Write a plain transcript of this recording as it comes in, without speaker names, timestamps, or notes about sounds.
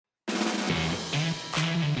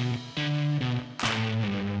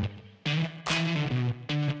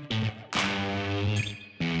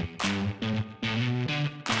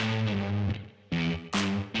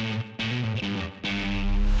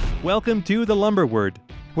Welcome to The Lumber Word,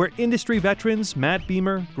 where industry veterans Matt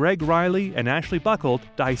Beamer, Gregg Riley, and Ashley Buckhold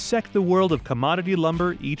dissect the world of commodity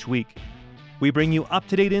lumber each week. We bring you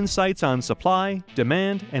up-to-date insights on supply,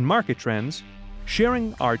 demand, and market trends,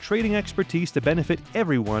 sharing our trading expertise to benefit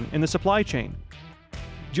everyone in the supply chain.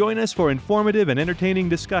 Join us for informative and entertaining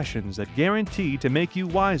discussions that guarantee to make you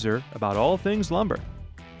wiser about all things lumber.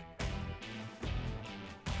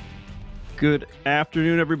 Good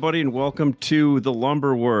afternoon, everybody, and welcome to The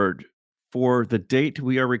Lumber Word. For the date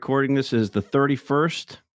we are recording this is the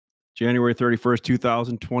 31st, January 31st,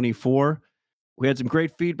 2024. We had some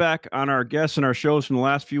great feedback on our guests and our shows from the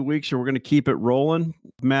last few weeks, so we're going to keep it rolling.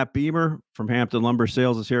 Matt Beamer from Hampton Lumber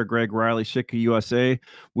Sales is here. Gregg Riley, Sitka, USA.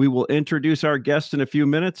 We will introduce our guests in a few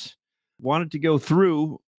minutes. Wanted to go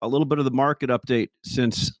through a little bit of the market update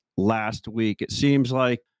since last week. It seems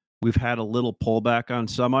like we've had a little pullback on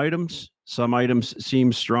some items. Some items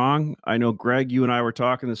seem strong. I know, Gregg, you and I were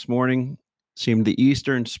talking this morning, seemed the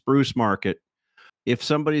eastern spruce market. If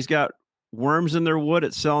somebody's got worms in their wood,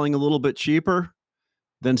 it's selling a little bit cheaper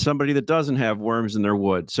than somebody that doesn't have worms in their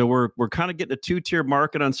wood. So we're kind of getting a two-tier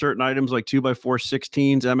market on certain items like 2x4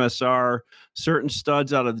 16s, MSR, certain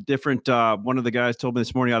studs out of the different, one of the guys told me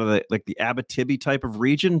this morning out of the Abitibi type of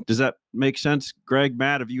region. Does that make sense? Gregg,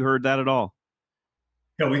 Matt, have you heard that at all?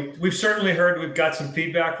 Yeah, we've certainly heard. We've got some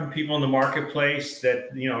feedback from people in the marketplace that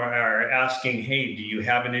are asking, "Hey, do you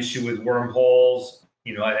have an issue with wormholes?"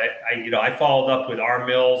 I followed up with our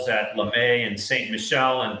mills at LeMay and Saint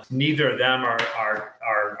Michel, and neither of them are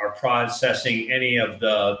processing any of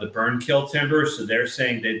the burn kill timber, so they're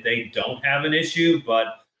saying that they don't have an issue.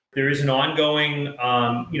 But there is an ongoing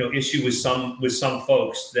issue with some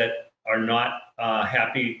folks that are not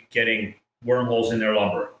happy getting wormholes in their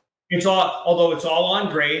lumber. Although it's all on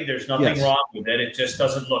grade, there's nothing wrong with it. It just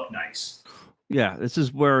doesn't look nice. Yeah, this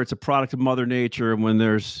is where it's a product of Mother Nature, and when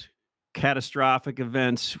there's catastrophic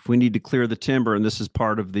events, we need to clear the timber, and this is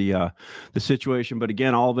part of the situation. But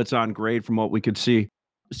again, all of it's on grade from what we could see.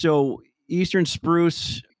 So Eastern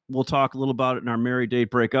spruce, we'll talk a little about it in our Merry Date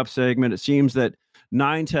Breakup segment. It seems that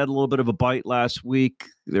Nines had a little bit of a bite last week.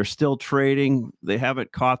 They're still trading. They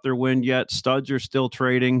haven't caught their wind yet. Studs are still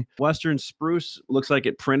trading. Western spruce looks like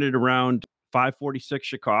it printed around 546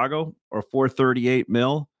 Chicago or 438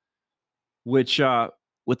 mil, which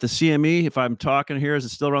with the CME, if I'm talking here, is it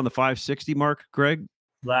still around the 560 mark, Gregg?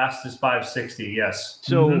 Last is 560, yes.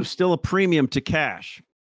 So still a premium to cash.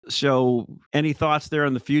 So any thoughts there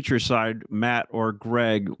on the future side, Matt or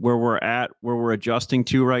Gregg, where we're at, where we're adjusting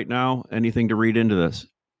to right now? Anything to read into this?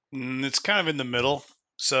 It's kind of in the middle.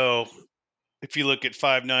 So if you look at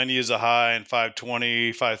 590 as a high and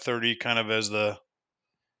 520, 530 kind of as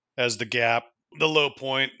the gap, the low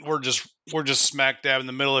point, we're just smack dab in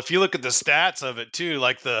the middle. If you look at the stats of it too,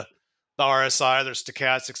 like the RSI, there's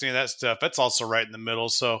stochastics, any of that stuff, that's also right in the middle.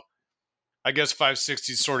 So I guess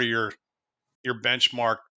 560 is sort of your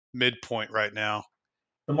benchmark midpoint right now.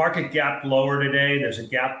 The market gap lower today. There's a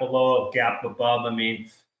gap below, a gap above. I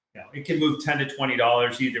mean, it can move $10 to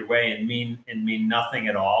 $20 either way and mean nothing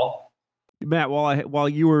at all. Matt, while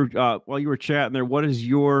you were chatting there, what is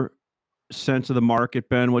your sense of the market,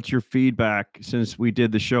 Ben? What's your feedback since we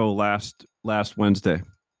did the show last Wednesday?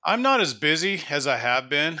 I'm not as busy as I have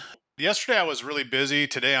been. Yesterday I was really busy.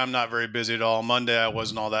 Today I'm not very busy at all. Monday I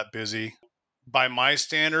wasn't all that busy. By my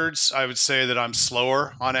standards, I would say that I'm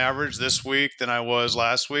slower on average this week than I was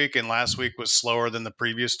last week, and last week was slower than the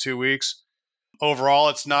previous 2 weeks. Overall,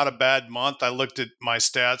 it's not a bad month. I looked at my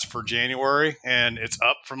stats for January, and it's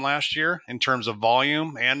up from last year in terms of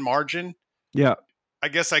volume and margin. Yeah. I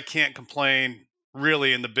guess I can't complain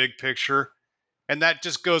really in the big picture. And that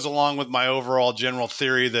just goes along with my overall general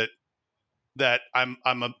theory that I'm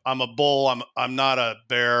a bull. I'm not a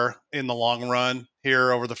bear in the long run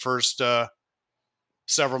here over the first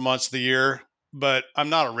several months of the year, but I'm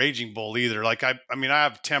not a raging bull either. Like I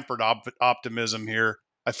have tempered optimism here.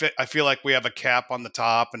 I feel like we have a cap on the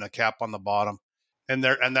top and a cap on the bottom, and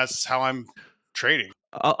that's how I'm trading.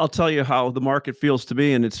 I'll tell you how the market feels to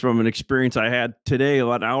me, and it's from an experience I had today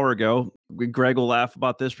about an hour ago. Gregg will laugh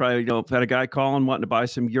about this. Probably, had a guy calling wanting to buy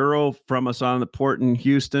some euro from us on the port in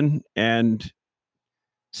Houston, and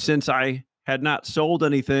since I had not sold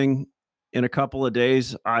anything in a couple of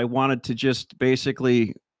days, I wanted to just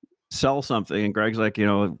basically sell something. And Gregg's like,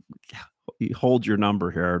 hold your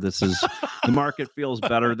number here. This is the market feels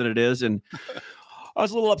better than it is. And I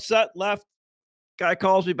was a little upset, left, Guy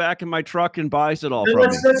calls me back in my truck and buys it all from me.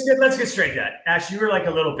 Let's get straight to that. Ash, you were like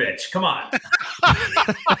a little bitch. Come on.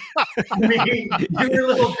 I mean, you were a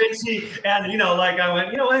little bitchy, and like I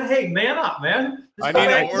went, you know what? Hey, man up, man. I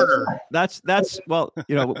need an order. That's well,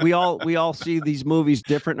 we all see these movies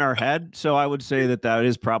different in our head, so I would say that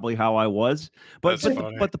is probably how I was. But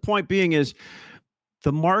the point being is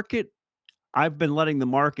the market. I've been letting the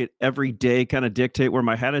market every day kind of dictate where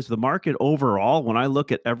my head is. The market overall, when I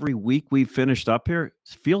look at every week we've finished up here,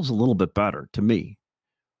 it feels a little bit better to me.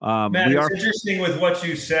 Matt, it's interesting with what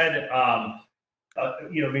you said. I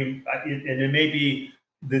mean, and it may be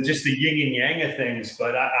just the yin and yang of things,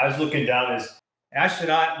 but I was looking down as Ash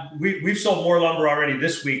and I, we've sold more lumber already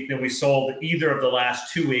this week than we sold either of the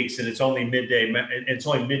last 2 weeks, and it's only midday. It's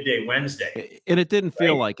only midday Wednesday, and it didn't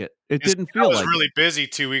feel like it. It didn't feel like. I was really busy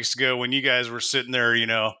 2 weeks ago when you guys were sitting there,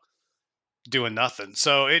 doing nothing.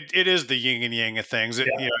 So it is the yin and yang of things.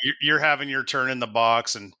 You're having your turn in the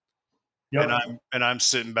box, and I'm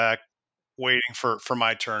sitting back waiting for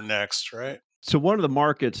my turn next, right? So one of the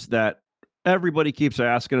markets that everybody keeps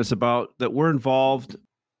asking us about that we're involved.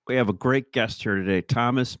 We have a great guest here today,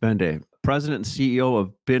 Thomas Mende, President and CEO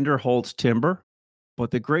of Binderholz Timber. But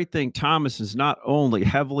the great thing, Thomas is not only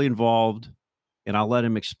heavily involved, and I'll let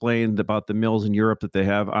him explain about the mills in Europe that they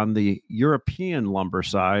have on the European lumber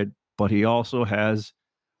side, but he also has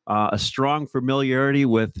a strong familiarity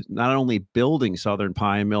with not only building Southern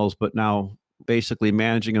pine mills, but now basically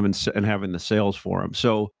managing them and having the sales for them.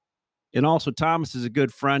 So, and also Thomas is a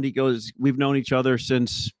good friend. We've known each other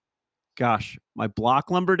since my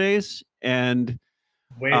block lumber days, and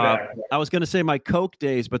way back. I was going to say my coke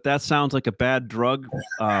days, but that sounds like a bad drug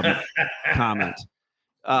comment.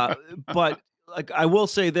 But like I will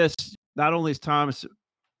say this: not only is Thomas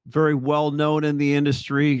very well known in the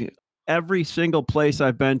industry, every single place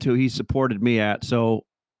I've been to, he supported me at. So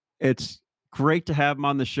it's great to have him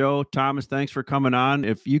on the show. Thomas, thanks for coming on.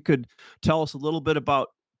 If you could tell us a little bit about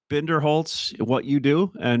Binderholz, what you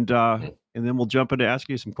do, and then we'll jump in to ask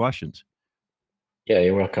you some questions. Yeah,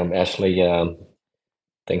 you're welcome, Ashley.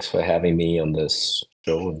 Thanks for having me on this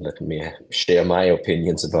show and letting me share my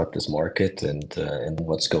opinions about this market and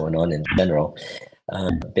what's going on in general.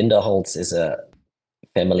 Binderholz is a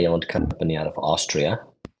family-owned company out of Austria.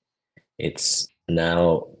 It's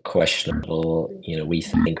now questionable. We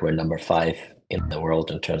think we're number 5 in the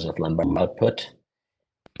world in terms of lumber output,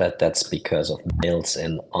 but that's because of mills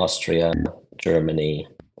in Austria, Germany,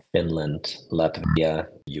 Finland, Latvia,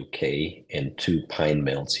 UK, and 2 pine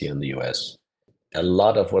mills here in the US. A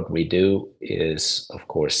lot of what we do is, of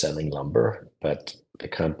course, selling lumber, but the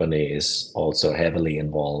company is also heavily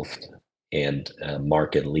involved and a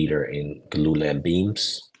market leader in glulam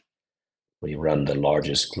beams. We run the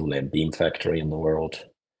largest glulam beam factory in the world,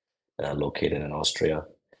 located in Austria.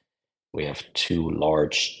 We have 2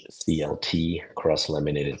 large CLT,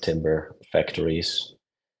 cross-laminated timber factories,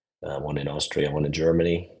 one in Austria, one in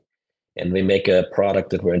Germany. And we make a product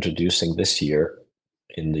that we're introducing this year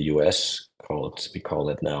in the US we call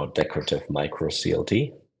it now decorative micro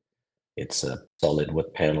CLT. It's a solid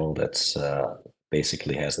wood panel that's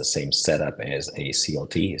basically has the same setup as a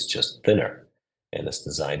CLT. It's just thinner, and it's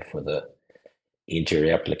designed for the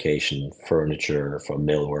interior application, furniture, for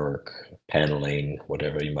millwork, paneling,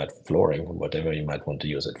 flooring, whatever you might want to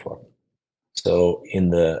use it for. So in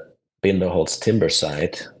the Binderholz Timber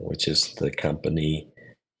side, which is the company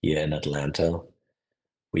here in Atlanta,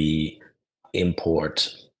 we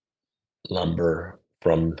import lumber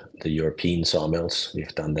from the European sawmills.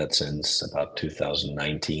 We've done that since about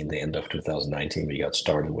 2019, the end of 2019. We got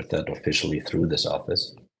started with that officially through this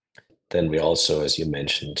office. Then we also, as you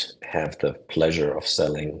mentioned, have the pleasure of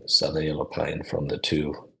selling Southern yellow pine from the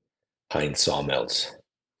 2 pine sawmills.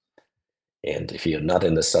 And if you're not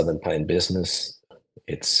in the Southern pine business,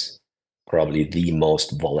 it's probably the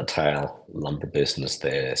most volatile lumber business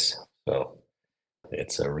there is. So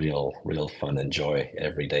it's a real fun and joy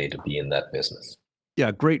every day to be in that business.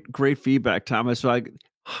 Yeah, great feedback, Thomas. So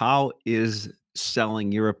how is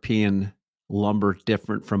selling European lumber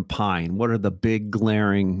different from pine? What are the big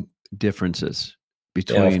glaring differences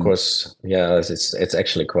between? Yeah, of course. Yeah, it's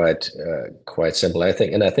actually quite simple. I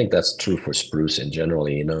think that's true for spruce in general.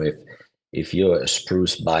 If you're a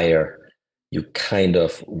spruce buyer, you kind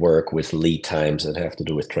of work with lead times that have to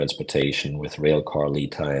do with transportation, with rail car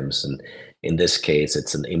lead times, and in this case,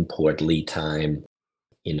 it's an import lead time,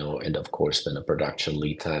 and of course then a production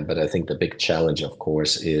lead time. But I think the big challenge, of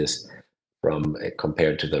course, is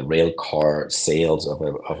compared to the rail car sales of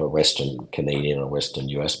a Western Canadian or Western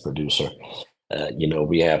US producer,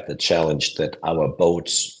 we have the challenge that our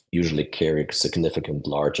boats usually carry a significant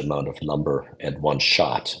large amount of lumber at one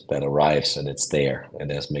shot that arrives and it's there and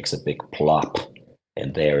this makes a big plop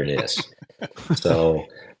and there it is. So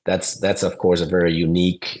that's of course a very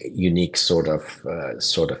unique sort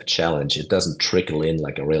of challenge. It doesn't trickle in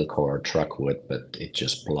like a rail car or truck would, but it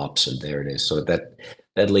just plops and there it is. So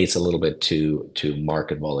that leads a little bit to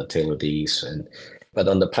market volatilities. But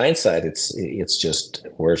on the pine side, it's just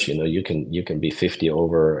worse. You can be 50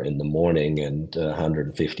 over in the morning and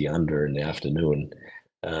 150 under in the afternoon.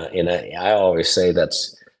 And I always say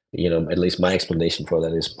that's, at least my explanation for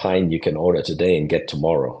that is pine you can order today and get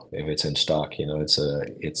tomorrow if it's in stock. It's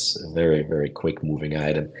a very, very quick moving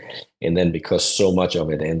item. And then because so much of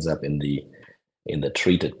it ends up in the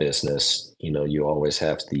treated business, you always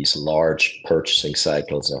have these large purchasing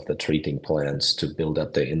cycles of the treating plants to build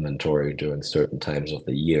up their inventory during certain times of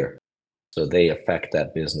the year. So they affect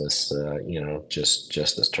that business,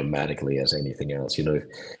 just as dramatically as anything else.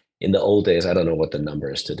 In the old days, I don't know what the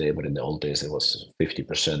number is today, but in the old days, it was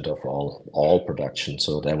 50% of all production.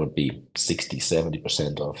 So that would be 60,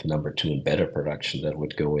 70% of number two and better production that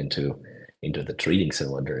would go into the treating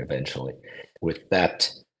cylinder eventually. With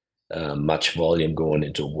that much volume going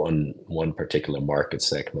into one particular market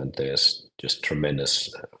segment, there's just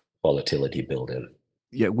tremendous volatility built in.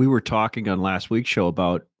 Yeah, we were talking on last week's show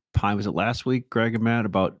about pine. Was it last week, Gregg and Matt,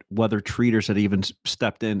 about whether treaters had even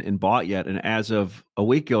stepped in and bought yet? And as of a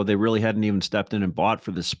week ago, they really hadn't even stepped in and bought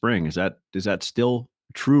for the spring. Is that still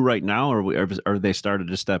true right now, or they started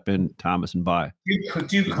to step in, Thomas, and buy?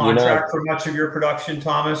 Do you contract for much of your production,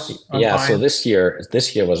 Thomas? Yeah, pine? so this year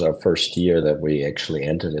was our first year that we actually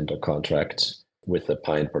entered into contracts with the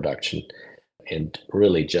pine production, and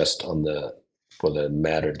really just for the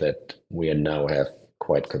matter that we now have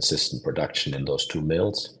quite consistent production in those two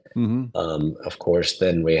mills. Mm-hmm. Of course,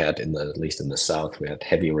 then we had at least in the south, we had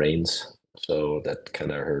heavy rains, so that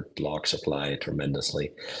kind of hurt log supply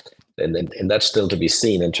tremendously. And that's still to be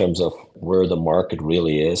seen in terms of where the market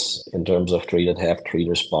really is in terms of treated half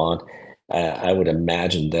treater spot. I would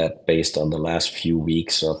imagine that based on the last few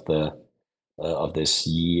weeks of this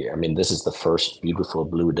year, I mean, this is the first beautiful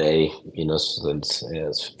blue day, since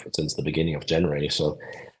the beginning of January. So,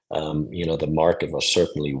 the market was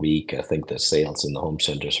certainly weak. I think the sales in the home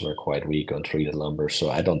centers were quite weak on treated lumber. So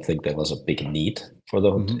I don't think there was a big need for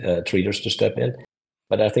the treaters to step in.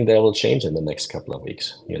 But I think that will change in the next couple of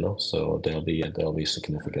weeks, so there'll be a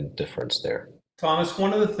significant difference there. Thomas,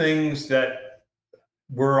 one of the things that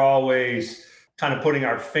we're always kind of putting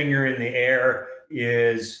our finger in the air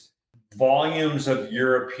is volumes of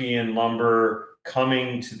European lumber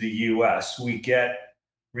coming to the US. We get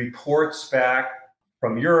reports back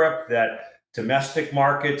from Europe that domestic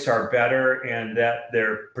markets are better and that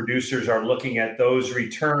their producers are looking at those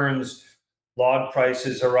returns. Log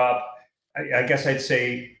prices are up. I guess I'd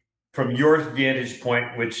say from your vantage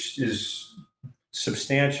point, which is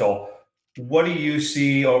substantial, what do you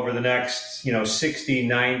see over the next 60,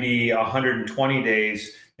 90, 120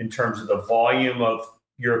 days in terms of the volume of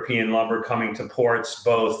European lumber coming to ports,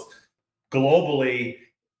 both globally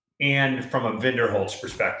and from a Binderholz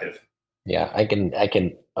perspective? Yeah, I can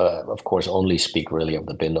of course only speak really of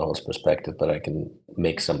the Binderholz perspective, but I can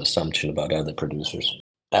make some assumption about other producers.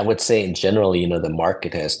 I would say in general, the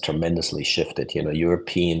market has tremendously shifted.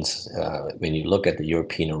 Europeans, when you look at the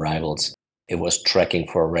European arrivals, it was tracking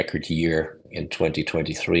for a record year in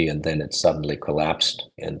 2023, and then it suddenly collapsed,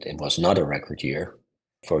 and it was not a record year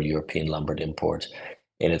for European lumber imports,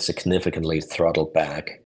 and it significantly throttled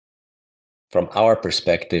back. From our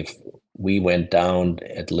perspective, we went down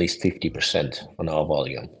at least 50% on our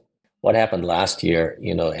volume. What happened last year,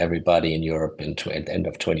 everybody in Europe at the end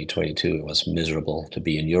of 2022, it was miserable to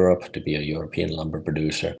be in Europe, to be a European lumber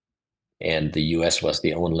producer. And the US was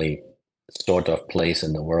the only sort of place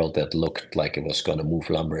in the world that looked like it was going to move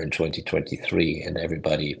lumber in 2023, and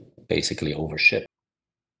everybody basically overshipped.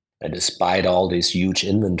 And despite all these huge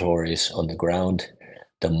inventories on the ground,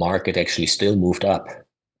 the market actually still moved up.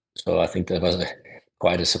 So I think that was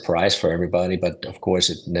quite a surprise for everybody, but of course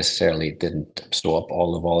it necessarily didn't absorb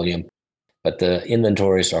all the volume. But the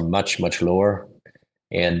inventories are much, much lower.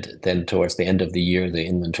 And then towards the end of the year, the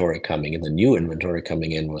inventory coming in, the new inventory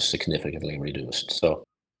coming in was significantly reduced. So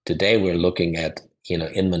today we're looking at,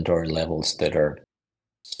 inventory levels that are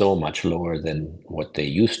so much lower than what they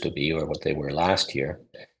used to be or what they were last year.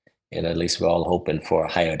 And at least we're all hoping for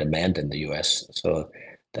a higher demand in the US. So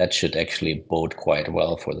that should actually bode quite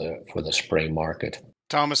well for the spring market.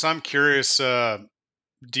 Thomas, I'm curious,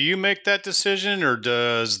 do you make that decision, or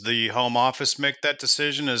does the home office make that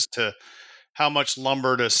decision as to how much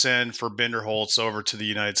lumber to send for Binderholz over to the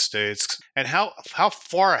United States? And how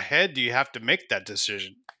far ahead do you have to make that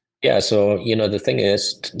decision? Yeah, so the thing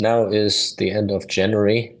is, now is the end of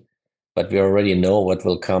January, but we already know what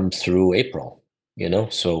will come through April,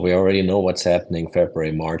 so we already know what's happening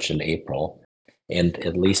February, March, and April. And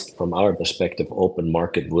at least from our perspective, open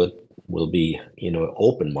market wood will be,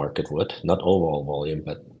 open market wood, not overall volume,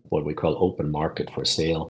 but what we call open market for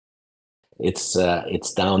sale. It's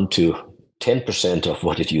down to 10% of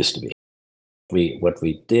what it used to be. What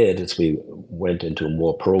we did is we went into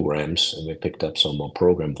more programs and we picked up some more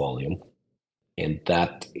program volume. And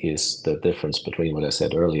that is the difference between what I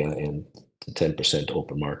said earlier and the 10%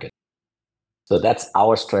 open market. So that's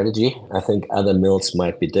our strategy. I think other mills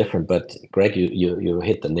might be different, but Greg, you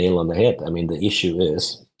hit the nail on the head. I mean, the issue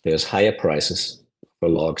is there's higher prices for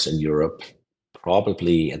logs in Europe,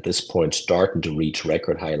 probably at this point starting to reach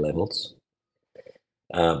record high levels.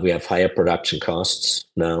 We have higher production costs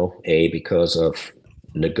now, because of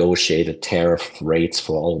negotiated tariff rates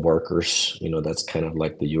for all workers. That's kind of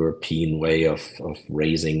like the European way of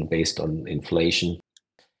raising based on inflation.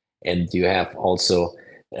 And you have also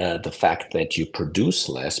the fact that you produce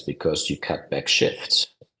less because you cut back shifts.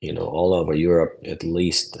 All over Europe, at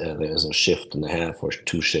least there's a shift and a half or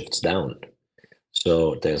 2 shifts down.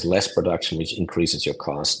 So there's less production, which increases your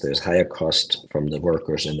cost. There's higher cost from the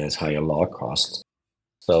workers and there's higher log costs.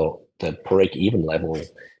 So the break-even level,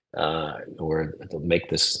 or to make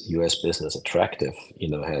this U.S. business attractive,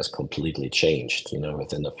 has completely changed,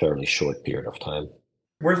 within a fairly short period of time.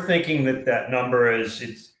 We're thinking that number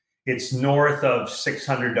it's north of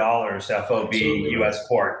 $600 FOB Absolutely U.S. right.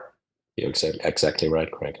 port. You're exactly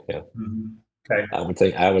right, Craig. Yeah. Mm-hmm.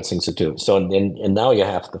 Okay. I would think so too. So and now you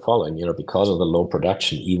have the following, because of the low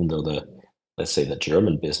production, even though let's say the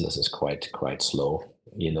German business is quite slow,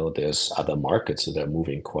 there's other markets that are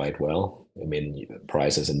moving quite well. I mean,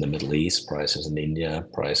 prices in the Middle East, prices in India,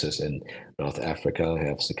 prices in North Africa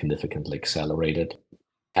have significantly accelerated.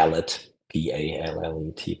 Pallet,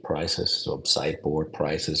 PALLET prices, so sideboard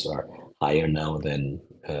prices are higher now than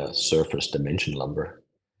surface dimension lumber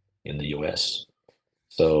in the US.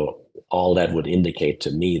 So all that would indicate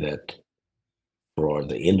to me that for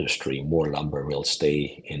the industry, more lumber will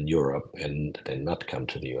stay in Europe and then not come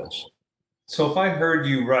to the US. So if I heard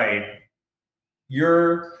you right,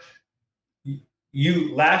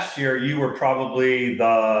 last year you were probably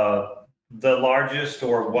the largest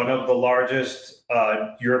or one of the largest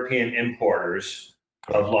European importers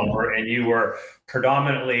of lumber, and you were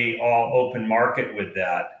predominantly all open market with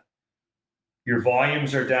that. Your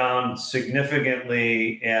volumes are down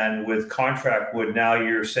significantly, and with contract wood now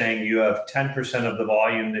you're saying you have 10% of the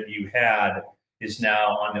volume that you had is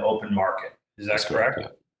now on the open market. Is that correct? Yeah.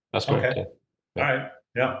 That's correct. Okay. Yeah. All right.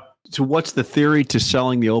 Yeah. So what's the theory to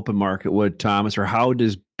selling the open market wood, Thomas, or how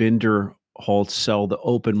does Binderholz sell the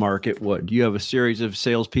open market wood? Do you have a series of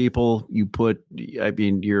salespeople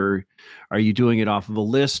are you doing it off of a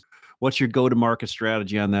list? What's your go-to-market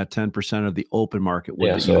strategy on that 10% of the open market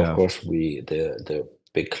wood that you have? Of course, the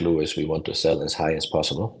big clue is we want to sell as high as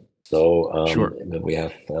possible. So Sure. we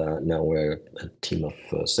have now we're a team of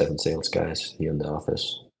 7 sales guys here in the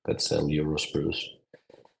office that sell Euro spruce.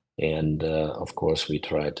 And of course, we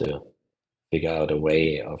try to figure out a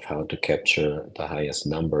way of how to capture the highest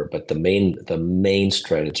number. But the main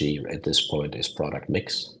strategy at this point is product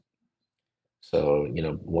mix. So,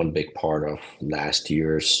 one big part of last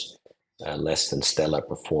year's less than stellar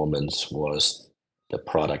performance was the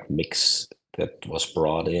product mix that was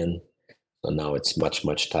brought in. So now it's much,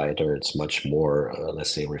 much tighter. It's much more,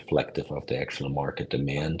 let's say, reflective of the actual market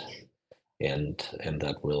demand, and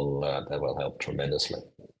that will help tremendously.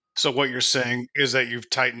 So what you're saying is that you've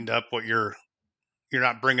tightened up what you're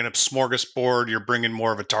not bringing up smorgasbord. You're bringing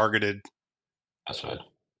more of a targeted. That's right.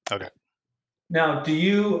 Okay. Now, do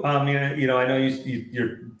you, I know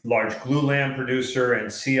you're large glue lamb producer and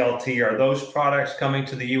CLT. Are those products coming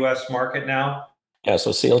to the U.S. market now? Yeah,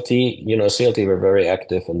 so CLT, we're very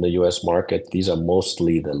active in the US market. These are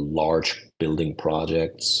mostly the large building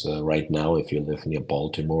projects. Right now, if you live near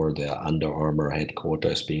Baltimore, the Under Armour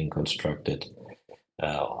headquarters being constructed.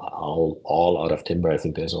 All out of timber. I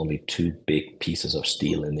think there's only 2 big pieces of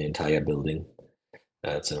steel in the entire building.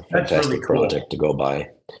 It's a fantastic really cool project to go by.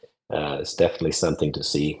 It's definitely something to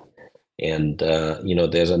see. And,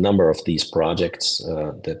 there's a number of these projects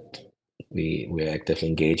that we're actively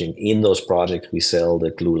engaging. In those projects, we sell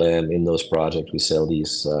the glue lamb. In those projects, we sell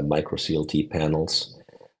these micro CLT panels.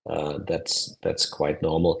 That's quite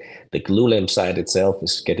normal. The glue lamb side itself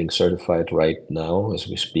is getting certified right now as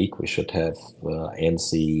we speak. We should have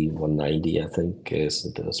ANSI 190, I think, is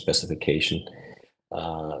the specification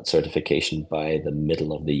certification by the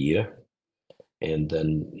middle of the year. And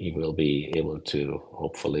then you will be able to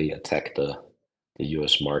hopefully attack the the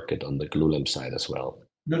U.S. market on the glulam side as well.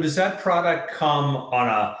 Now, does that product come on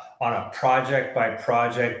a project by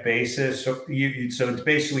project basis? So so it's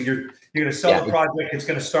basically you're going to sell the project. It's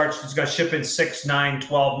going to ship in 6, 9,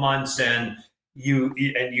 12 months, and you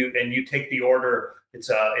take the order. It's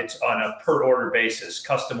on a per order basis,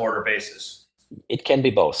 custom order basis. It can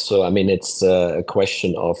be both. So, I mean, it's a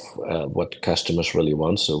question of what customers really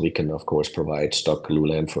want. So we can, of course, provide stock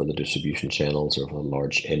glulam for the distribution channels or for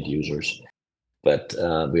large end users. But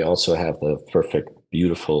we also have the perfect,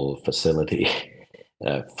 beautiful facility,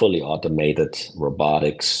 fully automated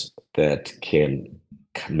robotics that can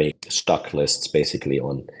make stock lists basically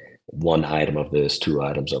on 1 item of this, 2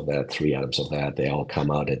 items of that, 3 items of that. They all come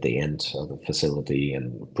out at the end of the facility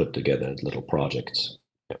and put together little projects.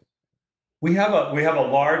 Yeah. We have a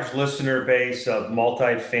large listener base of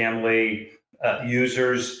multifamily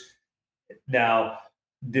users now.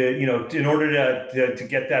 In order to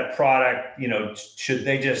get that product, should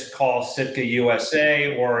they just call Sitka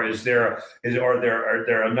USA, or are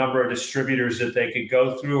there a number of distributors that they could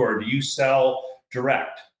go through, or do you sell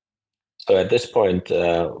direct? So at this point,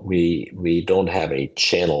 we don't have a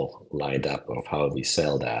channel lined up of how we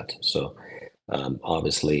sell that. So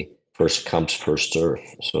obviously, first comes, first serve.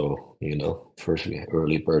 So first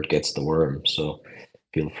early bird gets the worm. So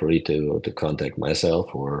feel free to contact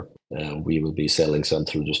myself, or we will be selling some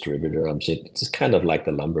through distributor. It's kind of like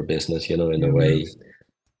the lumber business, in a way.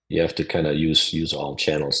 You have to kind of use all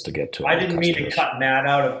channels to get to. I didn't mean to cut Matt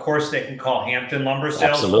out. Of course, they can call Hampton Lumber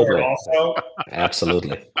Sales Absolutely. for it also.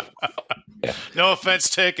 Absolutely. Yeah. No offense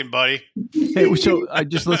taken, buddy. Hey, so I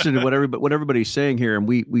just listened to what everybody's saying here, and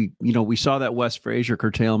we saw that West Fraser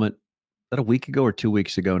curtailment that a week ago or 2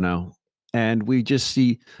 weeks ago now, and we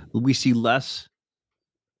see less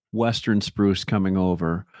Western spruce coming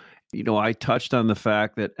over. I touched on the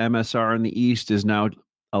fact that MSR in the East is now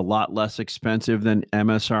a lot less expensive than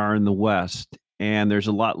MSR in the West, and there's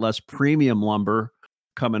a lot less premium lumber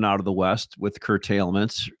coming out of the West with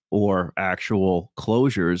curtailments or actual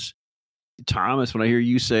closures. Thomas, when I hear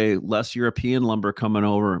you say less European lumber coming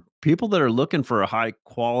over, people that are looking for a high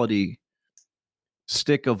quality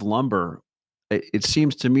stick of lumber, it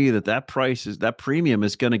seems to me that premium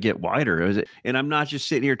is going to get wider. And I'm not just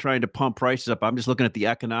sitting here trying to pump prices up. I'm just looking at the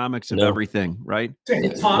economics of everything, right?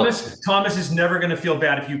 Thomas is never going to feel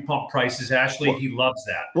bad if you pump prices, Ashley. He loves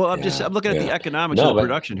that. Well, I'm looking at the economics of the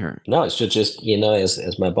production here. No, it's just,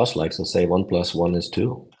 as my boss likes to say, 1 + 1 is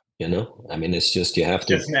 2. I mean, it's just, you have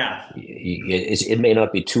to. Just math. It may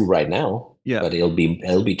not be 2 right now, but it'll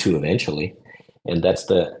be 2 eventually. And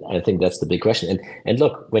I think that's the big question. And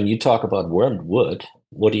look, when you talk about wormwood,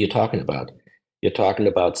 what are you talking about? You're talking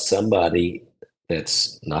about somebody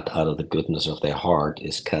that's not out of the goodness of their heart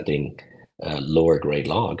is cutting lower grade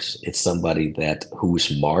logs. It's somebody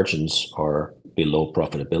whose margins are below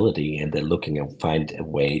profitability, and they're looking to find a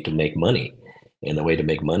way to make money. And the way to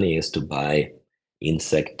make money is to buy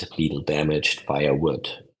insect beetle damaged firewood,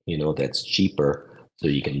 that's cheaper, so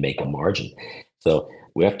you can make a margin. So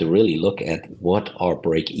we have to really look at what are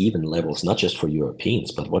break-even levels, not just for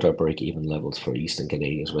Europeans, but what are break-even levels for Eastern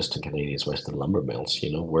Canadians, Western Canadians, Western lumber mills.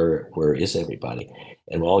 Where is everybody?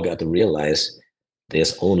 And we all got to realize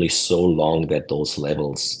there's only so long that those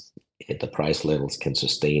levels, the price levels, can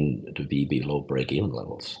sustain to be below break-even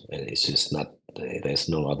levels. And it's just not. There's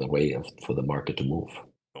no other way for the market to move.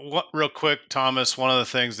 Real quick, Thomas, one of the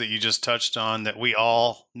things that you just touched on that we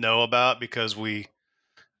all know about because we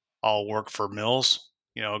all work for mills.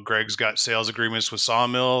 Gregg's got sales agreements with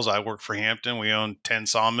sawmills. I work for Hampton. We own 10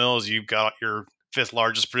 sawmills. You've got your 5th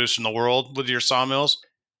largest producer in the world with your sawmills.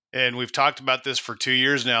 And we've talked about this for 2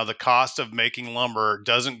 years now. The cost of making lumber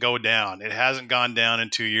doesn't go down. It hasn't gone down in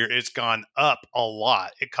 2 years. It's gone up a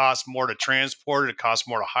lot. It costs more to transport it. It costs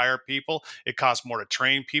more to hire people. It costs more to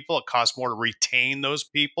train people. It costs more to retain those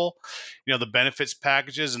people. The benefits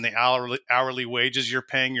packages and the hourly wages you're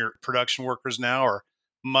paying your production workers now are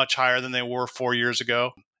much higher than they were 4 years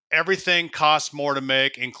ago. Everything costs more to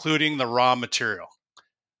make, including the raw material.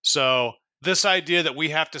 So this idea that we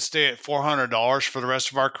have to stay at $400 for the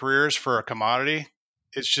rest of our careers for a commodity,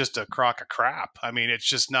 it's just a crock of crap. I mean,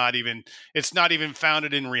 it's not even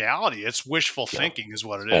founded in reality. It's wishful thinking is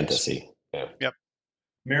what it is. Fantasy. Yeah. Yep.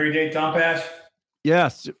 Mary Day Tompash?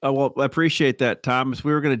 Yes. Well, I appreciate that, Thomas.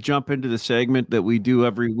 We were going to jump into the segment that we do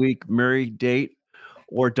every week, Marry, Date,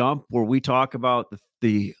 or Dump, where we talk about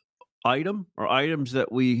the item or items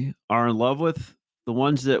that we are in love with, the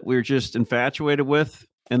ones that we're just infatuated with,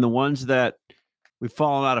 and the ones that we've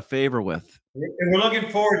fallen out of favor with. And we're looking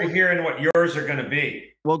forward to hearing what yours are going to be.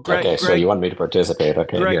 Well, Greg, Okay, so you want me to participate?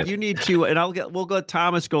 Okay, Greg, good. you need to, and we'll let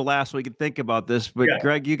Thomas go last so we can think about this. But Yeah.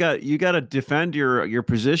 Greg, you got to defend your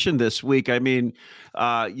position this week. I mean,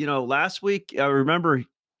 last week I remember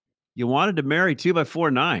you wanted to marry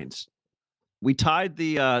 2x4 9s. We tied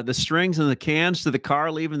the strings and the cans to the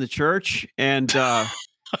car leaving the church, and I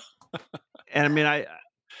mean, I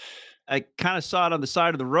kind of saw it on the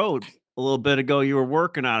side of the road a little bit ago. You were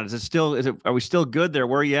working on it. Are we still good there?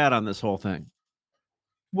 Where are you at on this whole thing?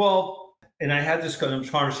 Well, and I had this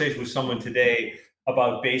conversation with someone today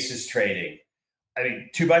about basis trading. I mean,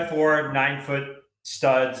 2x4 9-foot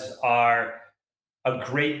studs are a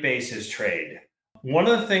great basis trade. One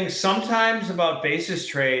of the things sometimes about basis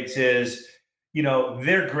trades is,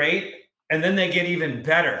 they're great and then they get even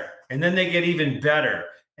better and then they get even better.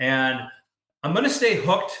 And I'm going to stay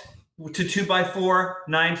hooked to 2x4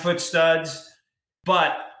 9-foot studs,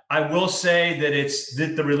 but I will say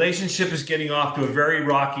that the relationship is getting off to a very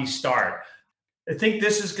rocky start. I think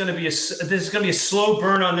this is going to be a slow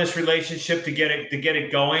burn on this relationship to get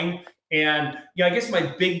it going. And I guess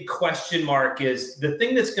my big question mark is the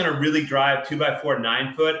thing that's going to really drive 2x4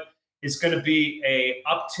 9-foot is going to be a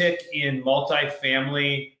uptick in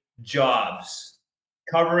multifamily jobs,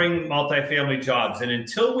 covering multifamily jobs. And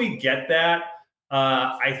until we get that,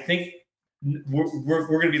 I think we're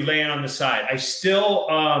going to be laying on the side. I'm still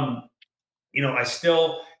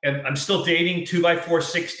dating 2x4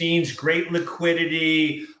 16s, great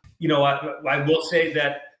liquidity. I will say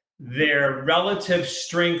that their relative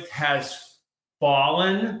strength has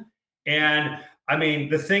fallen. And I mean,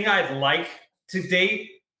 the thing I'd like to date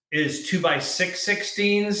is 2x6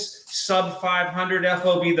 16s, sub 500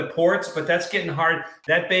 FOB the ports, but that's getting hard.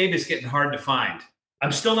 That babe is getting hard to find.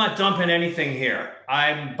 I'm still not dumping anything here.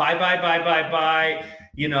 I'm buy. I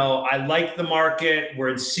like the market. We're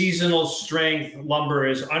in seasonal strength. Lumber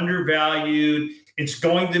is undervalued. It's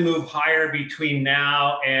going to move higher between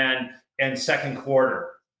now and second quarter.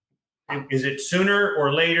 Is it sooner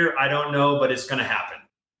or later? I don't know, but it's going to happen.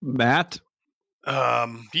 Matt?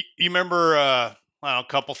 You remember a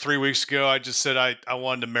couple 3 weeks ago, I just said I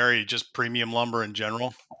wanted to marry just premium lumber in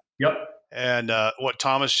general. Yep. And what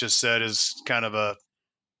Thomas just said is kind of a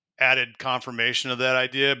added confirmation of that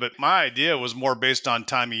idea. But my idea was more based on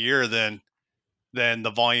time of year than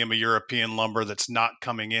the volume of European lumber that's not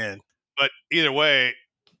coming in. But either way,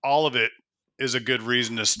 all of it is a good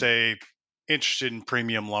reason to stay interested in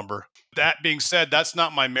premium lumber. That being said, that's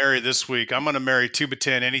not my marry this week. I'm going to marry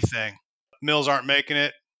 2x10 anything. Mills aren't making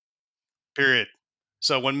it, period.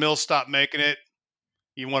 So when mills stop making it,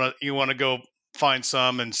 you want to go find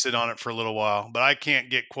some and sit on it for a little while. But I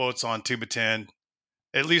can't get quotes on 2x10,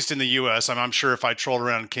 at least in the U.S. I'm sure if I trolled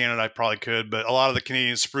around in Canada, I probably could. But a lot of the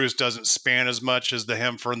Canadian spruce doesn't span as much as the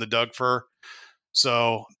hem fir and the Doug fir.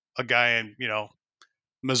 So a guy in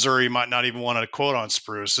Missouri might not even want to quote on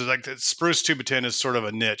spruce. So like the spruce 2x10 is sort of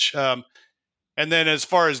a niche. And then as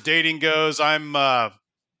far as dating goes, I'm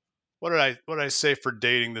what did I say for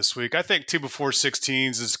dating this week? I think 2x4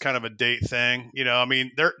 16s is kind of a date thing. I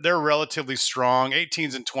mean they're relatively strong.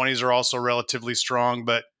 18s and 20s are also relatively strong,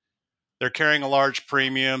 but they're carrying a large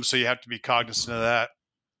premium, so you have to be cognizant of that.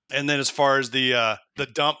 And then as far as the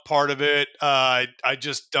dump part of it, I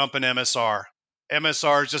just dump an MSR.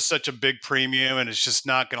 MSR is just such a big premium, and it's just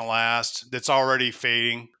not going to last. It's already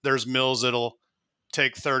fading. There's mills that'll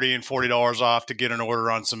take $30 and $40 off to get an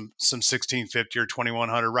order on some 1650 or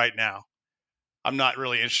 2100 right now. I'm not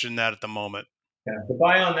really interested in that at the moment. Yeah, the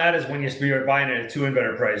buy on that is when you're buying it at 2 and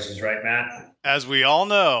better prices, right, Matt? As we all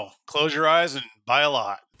know, close your eyes and buy a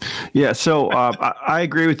lot. Yeah, so I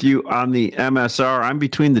agree with you on the MSR. I'm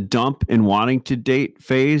between the dump and wanting to date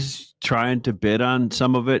phase, trying to bid on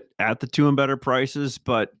some of it at the 2 and better prices,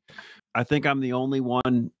 but I think I'm the only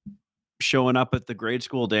one showing up at the grade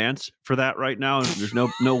school dance for that right now. There's no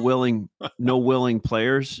willing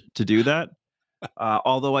players to do that.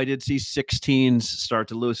 Although I did see 16s start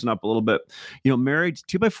to loosen up a little bit. Married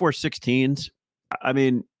 2x4 16s, I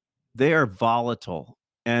mean, they are volatile,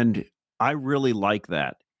 and I really like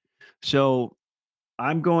that. So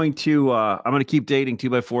I'm going to keep dating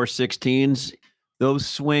 2x4 16s. Those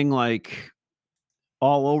swing like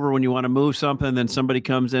all over when you want to move something, then somebody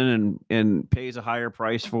comes in and pays a higher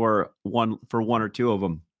price for one or two of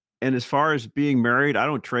them. And as far as being married, I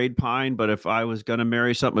don't trade pine, but if I was going to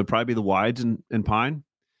marry something, it'd probably be the wides and pine,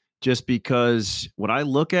 just because when I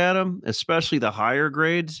look at them, especially the higher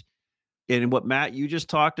grades, and what Matt, you just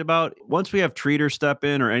talked about, once we have treater step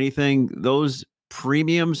in or anything, those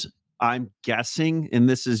premiums I'm guessing, and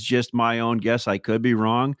this is just my own guess, I could be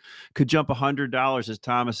wrong, could jump $100, as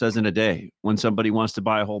Thomas says, in a day when somebody wants to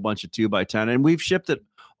buy a whole bunch of 2x10. And we've shipped it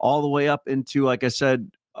all the way up into, like I said,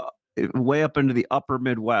 way up into the upper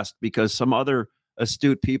Midwest, because some other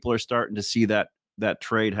astute people are starting to see that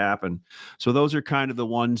trade happen. So those are kind of the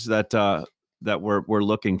ones that we're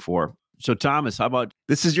looking for. So Thomas, how about,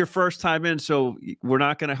 this is your first time in, so we're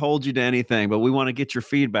not going to hold you to anything, but we want to get your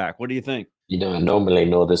feedback. What do you think? I normally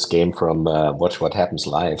know this game from Watch What Happens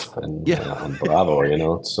Live and on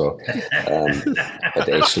Bravo, so but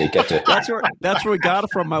actually get to that's where we got it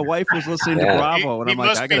from. My wife was listening to Bravo, and I'm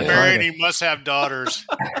like, I gotta try it. He must have daughters.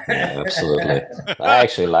 Yeah, absolutely. I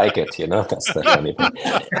actually like it, that's the funny part.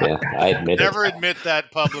 Yeah, I admit Never admit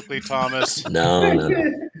that publicly, Thomas.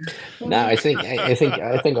 No. No, I think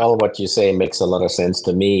all of what you say makes a lot of sense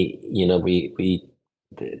to me.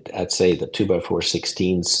 I'd say the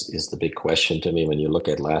 2x4 is the big question to me when you look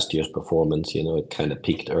at last year's performance. It kind of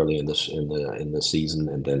peaked early in the season,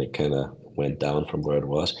 and then it kind of went down from where it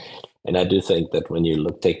was. And I do think that when you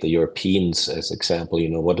take the Europeans as example,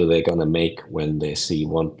 what are they going to make when they see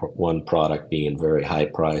one product being very high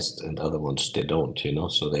priced and other ones they don't,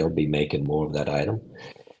 so they'll be making more of that item.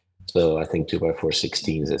 So I think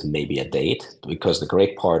 2x4 is maybe a date, because the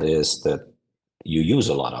great part is that you use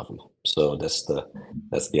a lot of them. So that's the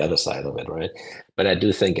other side of it, right? But I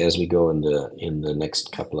do think as we go in the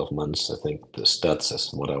next couple of months, I think the studs is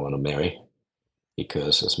what I want to marry,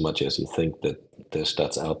 because as much as you think that there's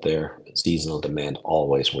studs out there, seasonal demand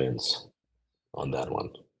always wins on that one.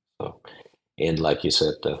 So, and like you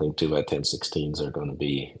said, I think 2x10 16s are going to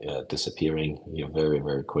be disappearing very,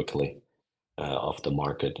 very quickly off the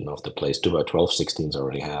market and off the place. 2x12 16s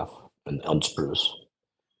already have an unspruce.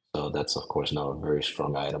 So that's, of course, now a very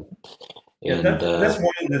strong item. And, that's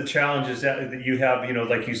one of the challenges that you have,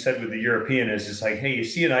 like you said, with the European is it's like, hey, you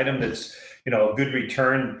see an item that's, a good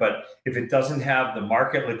return, but if it doesn't have the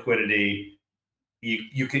market liquidity,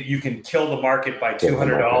 you can kill the market by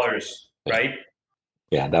 $200, right?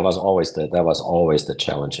 Yeah, that was always the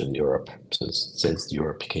challenge in Europe since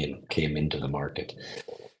Europe came into the market.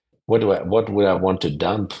 What would I want to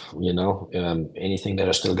dump? Anything that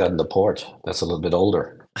I still got in the port that's a little bit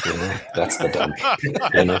older. That's the dump.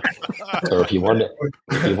 So if you want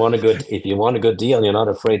a good deal, you're not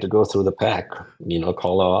afraid to go through the pack.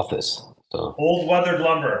 Call our office. So old weathered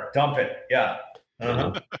lumber, dump it. Yeah.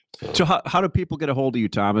 Uh-huh. So how do people get a hold of you,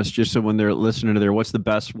 Thomas? Just so when they're listening to there, what's the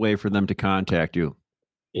best way for them to contact you?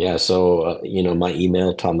 Yeah. So my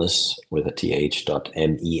email, Thomas with a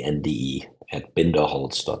th.mende at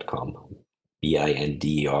binderholz.com,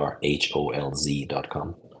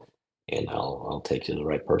 binderholz.com. And I'll take you to the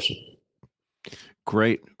right person.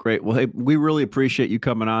 Great. Well, hey, we really appreciate you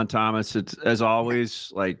coming on, Thomas. It's, as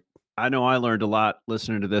always, I know I learned a lot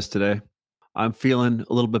listening to this today. I'm feeling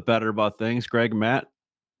a little bit better about things. Gregg, Matt.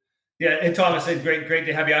 Yeah, and Thomas, it's great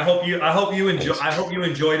to have you. I hope you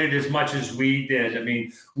enjoyed it as much as we did. I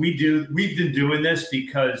mean, we've been doing this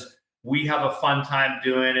because we have a fun time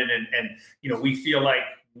doing it, and we feel like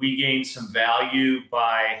we gain some value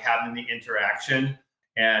by having the interaction.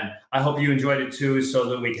 And I hope you enjoyed it too, so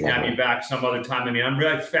that we can have you back some other time. I mean, I'm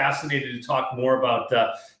really fascinated to talk more about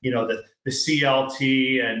the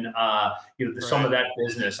CLT and some of that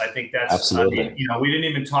business. I think that's absolutely. We didn't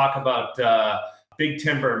even talk about big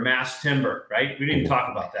timber, mass timber, right? We didn't even talk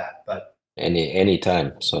about that, but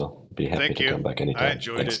anytime. So be happy to come back anytime. I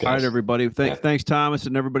enjoyed it. All right, everybody. Thanks, Thomas,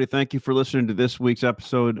 and everybody. Thank you for listening to this week's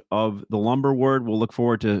episode of The Lumber Word. We'll look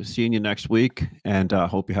forward to seeing you next week, and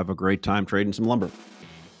hope you have a great time trading some lumber.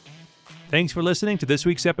 Thanks for listening to this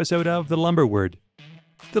week's episode of The Lumber Word.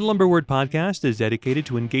 The Lumber Word podcast is dedicated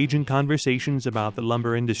to engaging conversations about the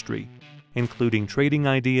lumber industry, including trading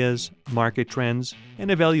ideas, market trends,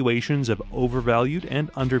 and evaluations of overvalued and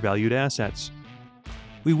undervalued assets.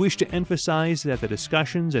 We wish to emphasize that the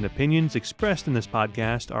discussions and opinions expressed in this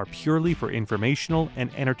podcast are purely for informational and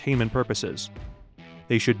entertainment purposes.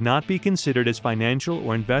 They should not be considered as financial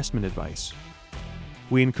or investment advice.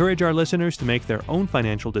 We encourage our listeners to make their own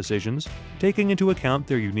financial decisions, taking into account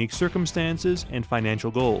their unique circumstances and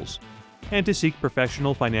financial goals, and to seek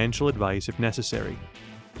professional financial advice if necessary.